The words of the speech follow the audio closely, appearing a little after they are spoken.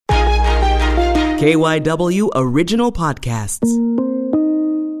KYW Original Podcasts.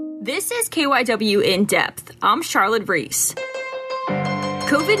 This is KYW In Depth. I'm Charlotte Reese.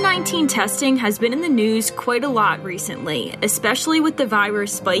 COVID-19 testing has been in the news quite a lot recently, especially with the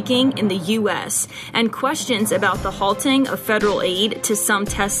virus spiking in the U.S. and questions about the halting of federal aid to some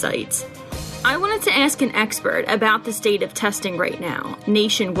test sites. I wanted to ask an expert about the state of testing right now,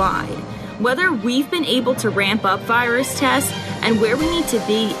 nationwide, whether we've been able to ramp up virus tests and where we need to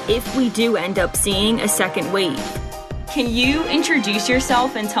be if we do end up seeing a second wave. Can you introduce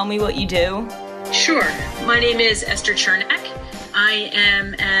yourself and tell me what you do? Sure. My name is Esther Chernak. I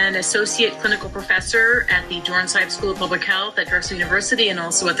am an associate clinical professor at the Dornsife School of Public Health at Drexel University and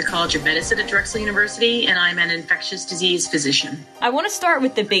also at the College of Medicine at Drexel University, and I'm an infectious disease physician. I want to start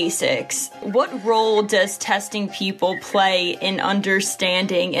with the basics. What role does testing people play in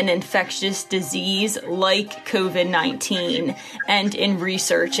understanding an infectious disease like COVID-19 and in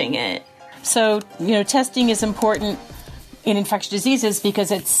researching it? So, testing is important in infectious diseases because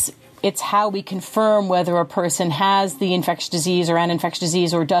it's how we confirm whether a person has the infectious disease or an infectious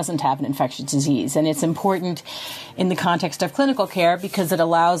disease or doesn't have an infectious disease. And it's important in the context of clinical care because it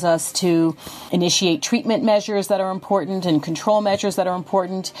allows us to initiate treatment measures that are important and control measures that are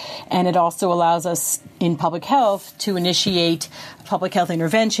important. And it also allows us in public health to initiate public health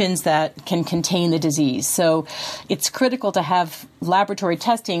interventions that can contain the disease. So it's critical to have laboratory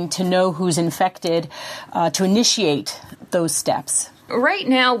testing to know who's infected, to initiate those steps. Right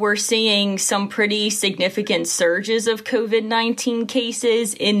now, we're seeing some pretty significant surges of COVID-19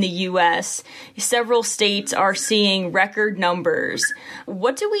 cases in the U.S. Several states are seeing record numbers.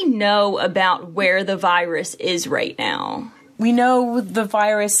 What do we know about where the virus is right now? We know the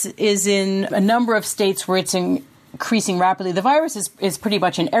virus is in a number of states where it's increasing rapidly. The virus is pretty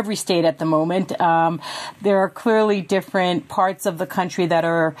much in every state at the moment. There are clearly different parts of the country that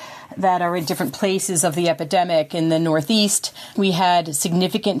are in different places of the epidemic. In the Northeast, we had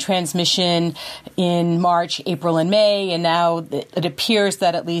significant transmission in March, April, and May, and now it appears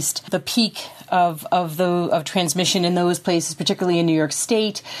that at least the peak of transmission in those places, particularly in New York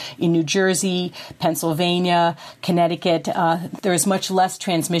State, in New Jersey, Pennsylvania, Connecticut, there is much less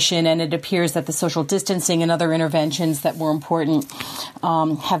transmission, and it appears that the social distancing and other interventions that were important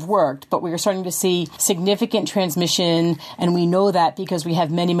have worked. But we are starting to see significant transmission, and we know that because we have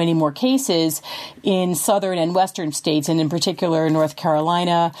many, many more cases in southern and western states, and in particular North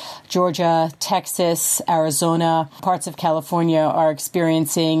Carolina, Georgia, Texas, Arizona, parts of California are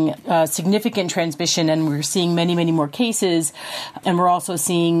experiencing significant transmission, and we're seeing many, many more cases, and we're also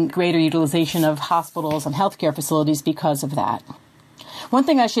seeing greater utilization of hospitals and healthcare facilities because of that. One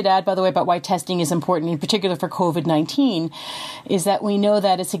thing I should add, by the way, about why testing is important, in particular for COVID-19, is that we know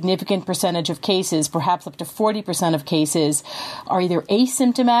that a significant percentage of cases, perhaps up to 40% of cases, are either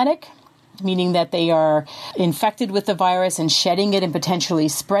asymptomatic, meaning that they are infected with the virus and shedding it and potentially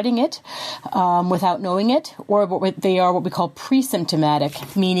spreading it without knowing it, or they are what we call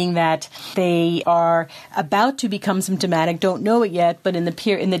pre-symptomatic, meaning that they are about to become symptomatic, don't know it yet, but in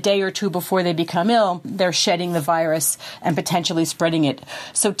the day or two before they become ill, they're shedding the virus and potentially spreading it.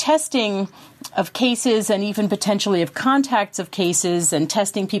 So testing of cases and even potentially of contacts of cases and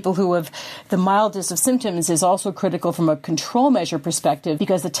testing people who have the mildest of symptoms is also critical from a control measure perspective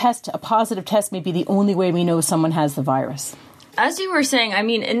because a positive test may be the only way we know someone has the virus. As you were saying,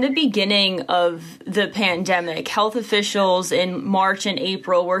 in the beginning of the pandemic, health officials in March and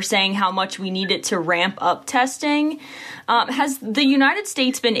April were saying how much we needed to ramp up testing. Has the United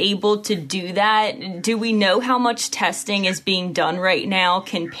States been able to do that? Do we know how much testing is being done right now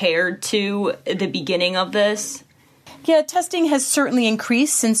compared to the beginning of this? Yeah, testing has certainly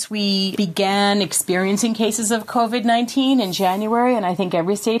increased since we began experiencing cases of COVID-19 in January, and I think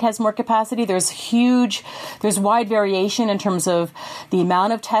every state has more capacity. There's wide variation in terms of the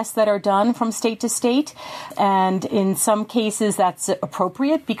amount of tests that are done from state to state, and in some cases that's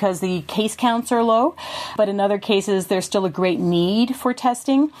appropriate because the case counts are low, but in other cases there's still a great need for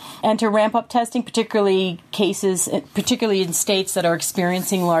testing and to ramp up testing, particularly in states that are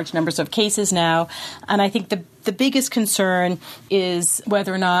experiencing large numbers of cases now, and I think the biggest concern is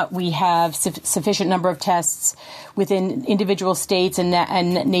whether or not we have sufficient number of tests within individual states and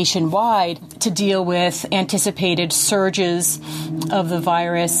nationwide to deal with anticipated surges of the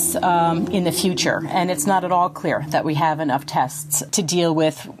virus in the future. And it's not at all clear that we have enough tests to deal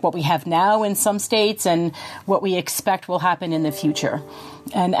with what we have now in some states and what we expect will happen in the future.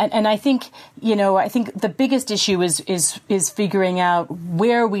 And I think the biggest issue is figuring out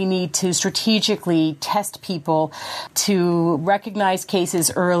where we need to strategically test people to recognize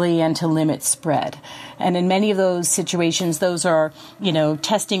cases early and to limit spread. And in many of those situations, those are,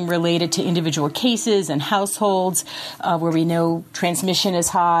 testing related to individual cases and households where we know transmission is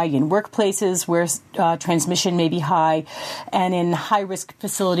high, in workplaces where transmission may be high, and in high-risk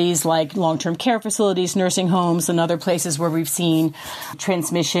facilities like long-term care facilities, nursing homes, and other places where we've seen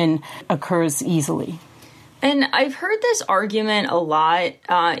transmission occurs easily. And I've heard this argument a lot,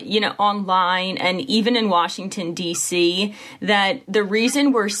 online and even in Washington, D.C., that the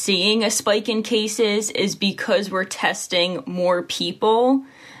reason we're seeing a spike in cases is because we're testing more people.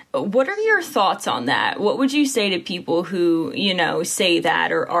 What are your thoughts on that? What would you say to people who, say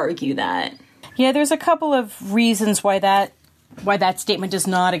that or argue that? Yeah, there's a couple of reasons why that statement does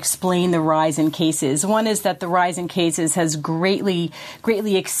not explain the rise in cases. One is that the rise in cases has greatly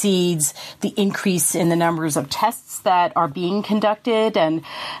exceeds the increase in the numbers of tests that are being conducted. And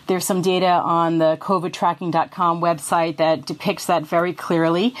there's some data on the covidtracking.com website that depicts that very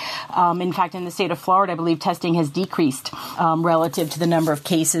clearly. In fact, in the state of Florida, I believe testing has decreased relative to the number of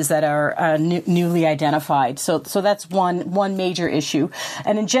cases that are newly identified. So that's one major issue.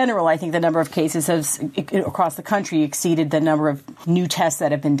 And in general, I think the number of cases has across the country exceeded the number of new tests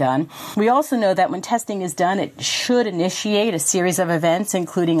that have been done. We also know that when testing is done, it should initiate a series of events,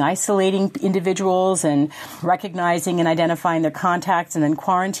 including isolating individuals and recognizing and identifying their contacts and then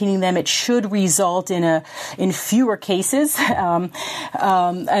quarantining them. It should result in fewer cases. And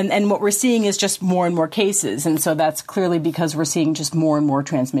what we're seeing is just more and more cases. And so that's clearly because we're seeing just more and more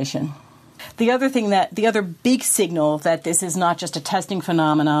transmission. The other big signal that this is not just a testing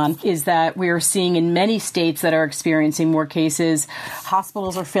phenomenon is that we are seeing in many states that are experiencing more cases,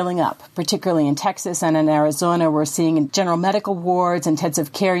 hospitals are filling up, particularly in Texas and in Arizona. We're seeing general medical wards,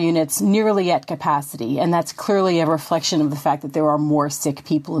 intensive care units nearly at capacity. And that's clearly a reflection of the fact that there are more sick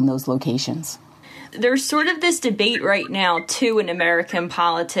people in those locations. There's sort of this debate right now, too, in American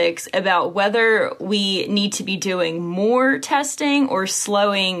politics about whether we need to be doing more testing or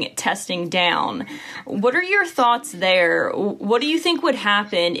slowing testing down. What are your thoughts there? What do you think would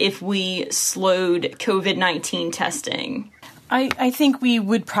happen if we slowed COVID-19 testing? I think we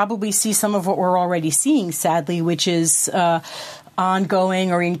would probably see some of what we're already seeing, sadly, which is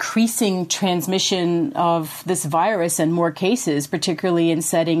ongoing or increasing transmission of this virus and more cases, particularly in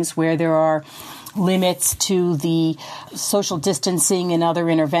settings where there are limits to the social distancing and other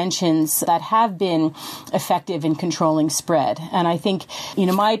interventions that have been effective in controlling spread. And I think,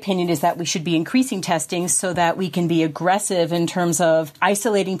 my opinion is that we should be increasing testing so that we can be aggressive in terms of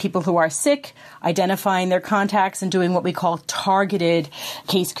isolating people who are sick, identifying their contacts, and doing what we call targeted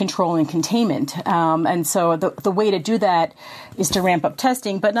case control and containment. And so the way to do that is to ramp up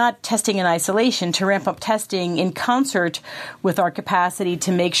testing, but not testing in isolation, to ramp up testing in concert with our capacity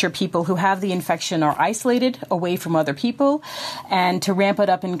to make sure people who have the infection are isolated away from other people, and to ramp it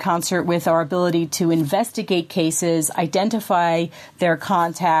up in concert with our ability to investigate cases, identify their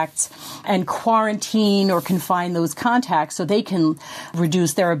contacts, and quarantine or confine those contacts so they can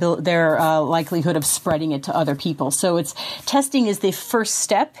reduce their likelihood of spreading it to other people. So testing is the first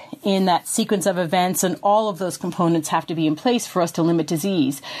step in that sequence of events, and all of those components have to be in place for us to limit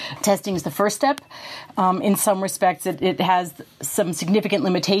disease. Testing is the first step. In some respects, it has some significant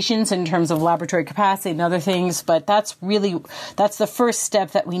limitations in terms of laboratory capacity and other things, but that's the first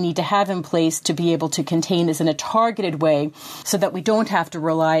step that we need to have in place to be able to contain this in a targeted way so that we don't have to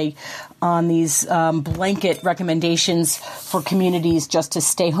rely on these blanket recommendations for communities just to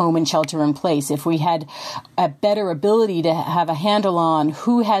stay home and shelter in place. If we had a better ability to have a handle on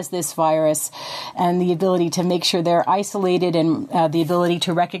who has this virus and the ability to make sure they're isolated and the ability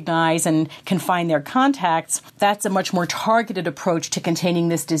to recognize and confine their contacts, that's a much more targeted approach to containing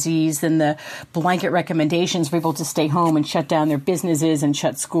this disease than the blanket recommendations for people to stay home and shut down their businesses and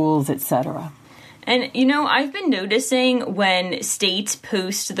shut schools, etc. And, I've been noticing when states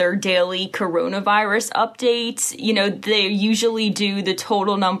post their daily coronavirus updates, they usually do the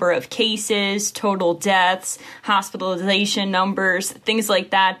total number of cases, total deaths, hospitalization numbers, things like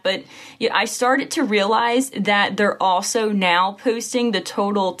that. But I started to realize that they're also now posting the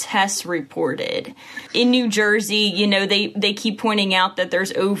total tests reported. In New Jersey, they keep pointing out that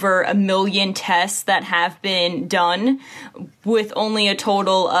there's over 1 million tests that have been done with only a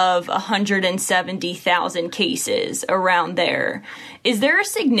total of 170,000 cases around there. Is there a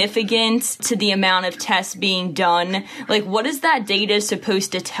significance to the amount of tests being done? Like, what is that data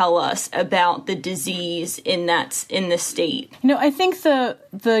supposed to tell us about the disease in the state? I think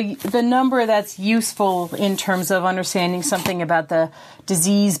the number that's useful in terms of understanding something about the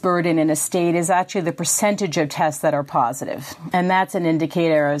disease burden in a state is actually the percentage of tests that are positive. And that's an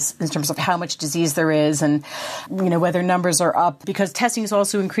indicator in terms of how much disease there is and, whether numbers are up because testing is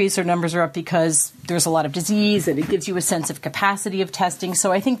also increased or numbers are up because there's a lot of disease, and it gives you a sense of capacity of testing.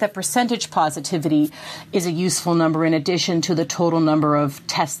 So I think that percentage positivity is a useful number in addition to the total number of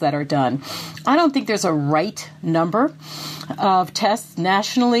tests that are done. I don't think there's a right number of tests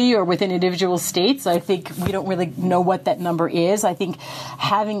nationally or within individual states. I think we don't really know what that number is. I think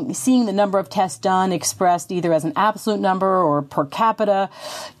seeing the number of tests done expressed either as an absolute number or per capita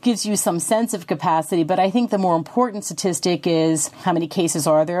gives you some sense of capacity. But I think the more important statistic is how many cases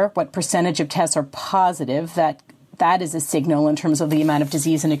are there, what percentage of tests are positive. That is a signal in terms of the amount of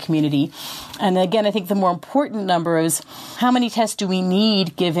disease in a community. And again, I think the more important number is how many tests do we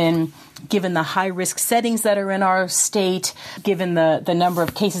need given the high-risk settings that are in our state, given the number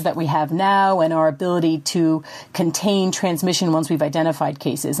of cases that we have now and our ability to contain transmission once we've identified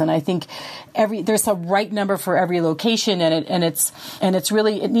cases. And I think there's a right number for every location, and it's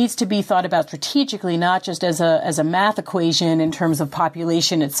really, it needs to be thought about strategically, not just as a math equation in terms of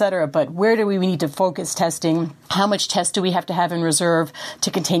population, et cetera, but where do we need to focus testing? How much tests do we have to have in reserve to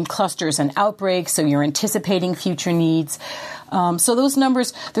contain clusters and outbreaks so you're anticipating future needs? So those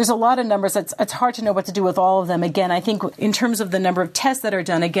numbers, there's a lot of numbers. It's hard to know what to do with all of them. Again, I think in terms of the number of tests that are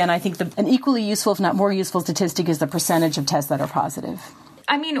done, again, I think an equally useful, if not more useful statistic is the percentage of tests that are positive.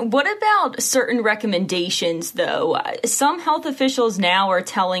 I mean, what about certain recommendations, though? Some health officials now are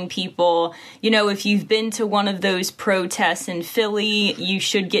telling people, if you've been to one of those protests in Philly, you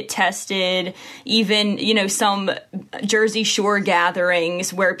should get tested. Even, some Jersey Shore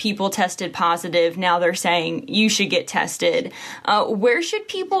gatherings where people tested positive, now they're saying you should get tested. Where should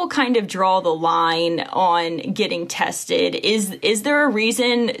people kind of draw the line on getting tested? Is there a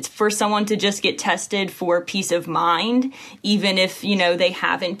reason for someone to just get tested for peace of mind, even if, they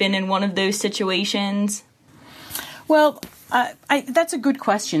haven't been in one of those situations? Well, that's a good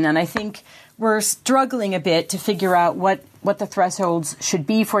question, and I think we're struggling a bit to figure out what the thresholds should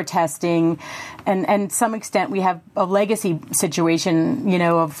be for testing, and to some extent we have a legacy situation,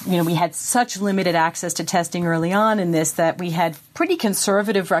 we had such limited access to testing early on in this that we had pretty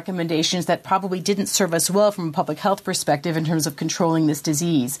conservative recommendations that probably didn't serve us well from a public health perspective in terms of controlling this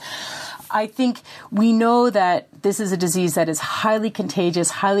disease. I think we know that this is a disease that is highly contagious,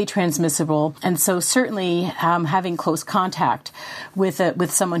 highly transmissible, and so certainly having close contact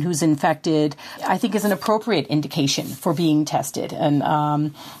with someone who's infected, I think, is an appropriate indication for being tested.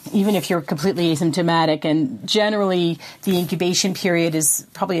 And even if you're completely asymptomatic, and generally the incubation period is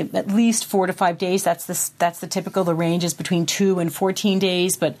probably at least 4 to 5 days. That's the typical. The range is between 2 and 14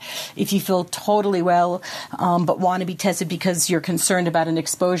 days. But if you feel totally well, but want to be tested because you're concerned about an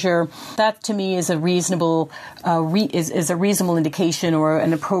exposure, that to me is a reasonable indication or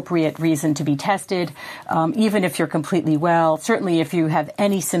an appropriate reason to be tested, even if you're completely well. Certainly, if you have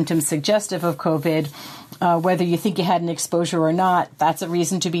any symptoms suggestive of COVID, whether you think you had an exposure or not, that's a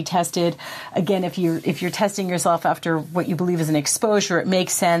reason to be tested. Again, if you're testing yourself after what you believe is an exposure, it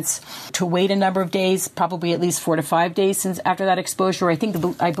makes sense to wait a number of days, probably at least 4 to 5 days since after that exposure.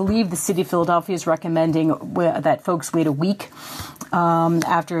 I believe the city of Philadelphia is recommending that folks wait a week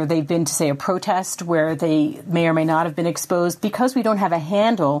after they've been to, say, a protest where they may or may not have been exposed, because we don't have a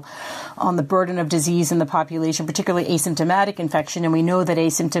handle on the burden of disease in the population, particularly asymptomatic infection, and we know that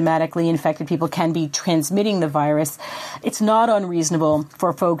asymptomatically infected people can be transmitting the virus. It's not unreasonable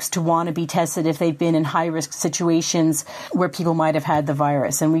for folks to want to be tested if they've been in high-risk situations where people might have had the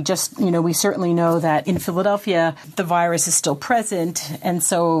virus. And we certainly know that in Philadelphia, the virus is still present, and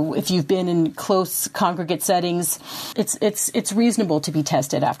so if you've been in close congregate settings, it's reasonable to be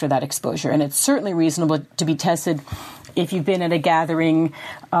tested after that exposure. And it's certainly reasonable to be tested if you've been at a gathering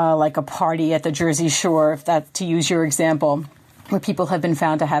like a party at the Jersey Shore, if that, to use your example, where people have been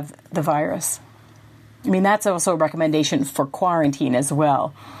found to have the virus. I mean, that's also a recommendation for quarantine as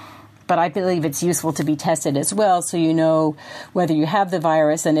well. But I believe it's useful to be tested as well, so you know whether you have the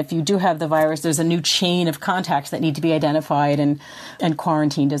virus. And if you do have the virus, there's a new chain of contacts that need to be identified and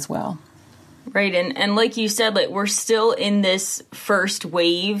quarantined as well. Right. And like you said, we're still in this first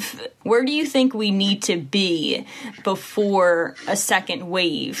wave. Where do you think we need to be before a second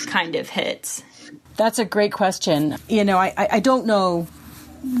wave kind of hits? That's a great question. I don't know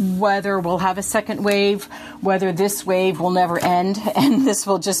whether we'll have a second wave, whether this wave will never end, and this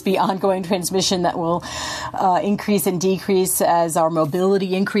will just be ongoing transmission that will increase and decrease as our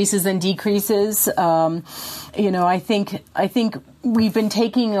mobility increases and decreases. I think we've been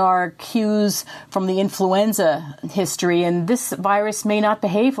taking our cues from the influenza history, and this virus may not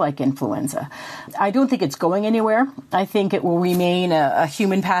behave like influenza. I don't think it's going anywhere. I think it will remain a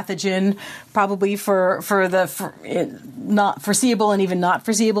human pathogen probably for not foreseeable and even not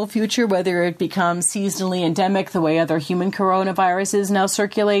foreseeable future, whether it becomes seasonally endemic the way other human coronaviruses now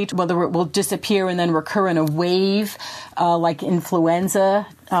circulate, whether it will disappear and then recur in a wave like influenza.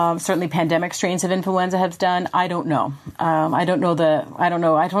 Certainly pandemic strains of influenza have done. I don't know. I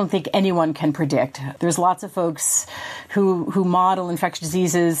don't think anyone can predict. There's lots of folks who model infectious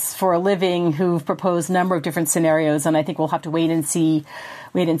diseases for a living who've proposed a number of different scenarios, and I think we'll have to wait and see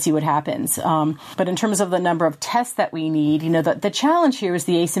what happens. But in terms of the number of tests that we need, the challenge here is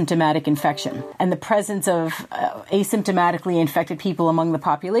the asymptomatic infection and the presence of asymptomatically infected people among the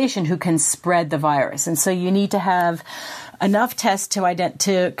population who can spread the virus. And so you need to have enough tests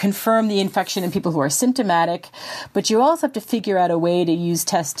to confirm the infection in people who are symptomatic, but you also have to figure out a way to use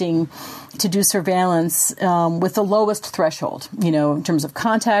testing to do surveillance with the lowest threshold, in terms of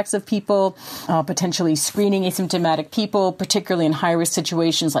contacts of people, potentially screening asymptomatic people, particularly in high-risk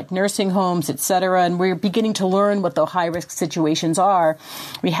situations like nursing homes, et cetera. And we're beginning to learn what the high-risk situations are.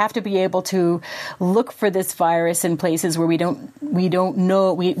 We have to be able to look for this virus in places where we don't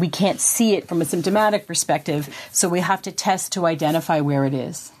know, we can't see it from a symptomatic perspective, so we have to test to identify where it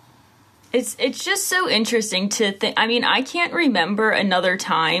is. It's just so interesting to think. I mean, I can't remember another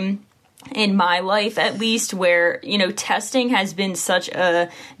time in my life, at least, where, testing has been such a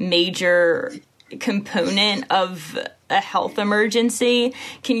major component of a health emergency.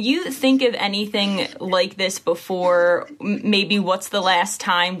 Can you think of anything like this before? Maybe what's the last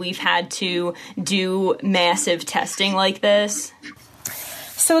time we've had to do massive testing like this?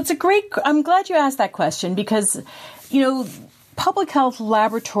 So I'm glad you asked that question because, public health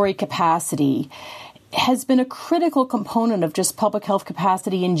laboratory capacity has been a critical component of just public health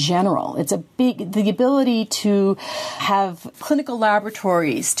capacity in general. It's the ability to have clinical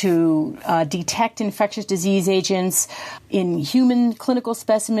laboratories to detect infectious disease agents in human clinical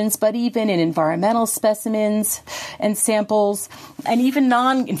specimens, but even in environmental specimens and samples, and even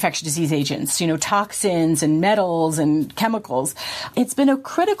non-infectious disease agents, toxins and metals and chemicals. It's been a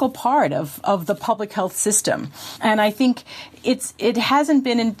critical part of the public health system. And I think it hasn't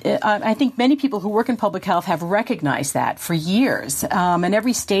been, I think many people who work in public health have recognized that for years. And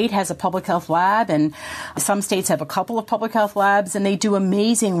every state has a public health lab, and some states have a couple of public health labs, and they do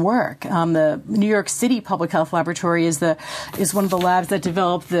amazing work. The New York City Public Health Laboratory is one of the labs that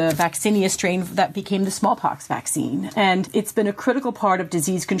developed the vaccinia strain that became the smallpox vaccine. And it's been a critical part of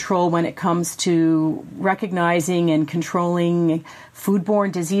disease control when it comes to recognizing and controlling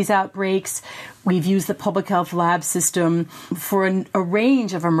foodborne disease outbreaks. We've used the public health lab system for a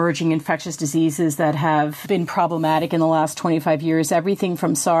range of emerging infectious diseases that have been problematic in the last 25 years, everything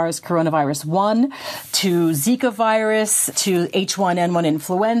from SARS coronavirus 1 to Zika virus to H1N1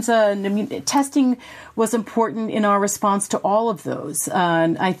 influenza. And testing was important in our response to all of those.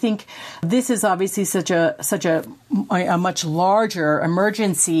 And I think this is obviously such a much larger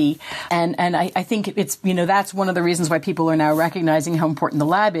emergency. And I think it's, that's one of the reasons why people are now recognizing how important the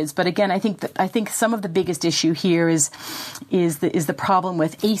lab is. But again, I think some of the biggest issue here is the problem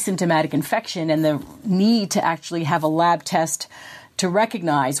with asymptomatic infection and the need to actually have a lab test to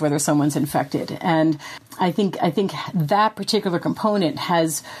recognize whether someone's infected. And I think that particular component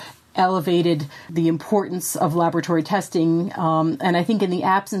has elevated the importance of laboratory testing. And I think in the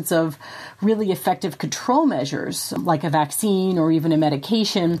absence of really effective control measures, like a vaccine or even a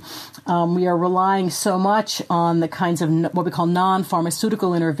medication, we are relying so much on the kinds of what we call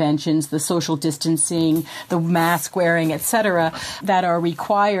non-pharmaceutical interventions, the social distancing, the mask wearing, et cetera, that are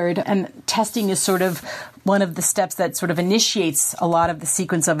required. And testing is sort of one of the steps that sort of initiates a lot of the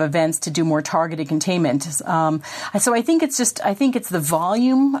sequence of events to do more targeted containment. So I think it's the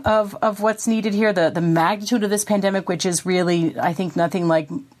volume of what's needed here, the magnitude of this pandemic, which is really, I think, nothing like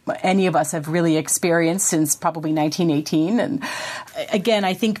any of us have really experienced since probably 1918. And again,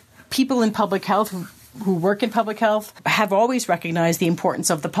 I think people in public health who work in public health have always recognized the importance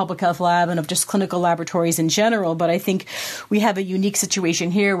of the public health lab and of just clinical laboratories in general. But I think we have a unique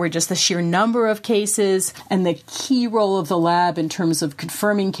situation here where just the sheer number of cases and the key role of the lab in terms of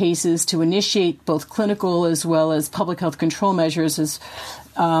confirming cases to initiate both clinical as well as public health control measures is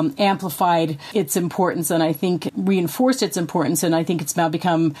amplified its importance, and I think reinforced its importance. And I think it's now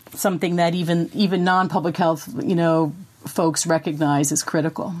become something that even non-public health, folks recognize is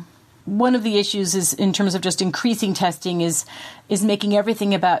critical. One of the issues is in terms of just increasing testing is making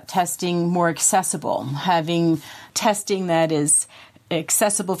everything about testing more accessible, having testing that is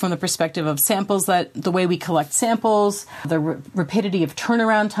accessible from the perspective of samples, that the way we collect samples, the rapidity of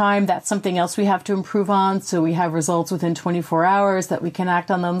turnaround time, that's something else we have to improve on. So we have results within 24 hours that we can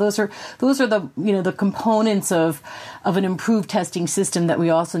act on them. Those are the, the components of an improved testing system that we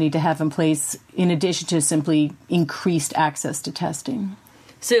also need to have in place in addition to simply increased access to testing.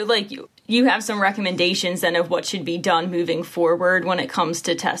 So, you have some recommendations then of what should be done moving forward when it comes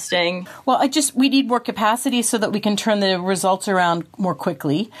to testing? Well, we need more capacity so that we can turn the results around more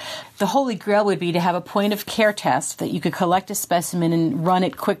quickly. The holy grail would be to have a point of care test that you could collect a specimen and run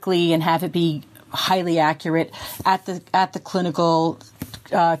it quickly and have it be highly accurate at the clinical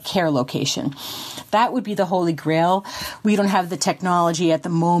care location. That would be the holy grail. We don't have the technology at the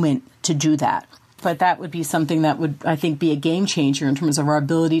moment to do that. But that would be something that would, I think, be a game changer in terms of our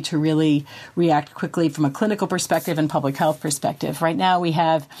ability to really react quickly from a clinical perspective and public health perspective. Right now we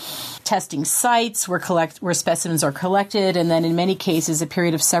have testing sites where specimens are collected, and then in many cases a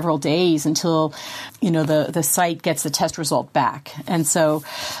period of several days until, the site gets the test result back. And so,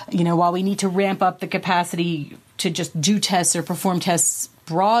 while we need to ramp up the capacity to just do tests or perform tests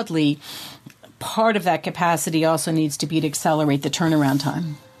broadly, part of that capacity also needs to be to accelerate the turnaround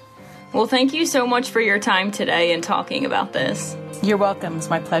time. Well, thank you so much for your time today and talking about this. You're welcome. It's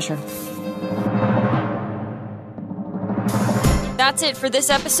my pleasure. That's it for this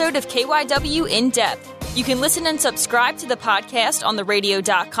episode of KYW In Depth. You can listen and subscribe to the podcast on the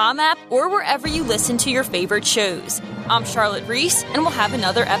radio.com app or wherever you listen to your favorite shows. I'm Charlotte Reese, and we'll have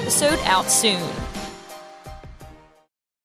another episode out soon.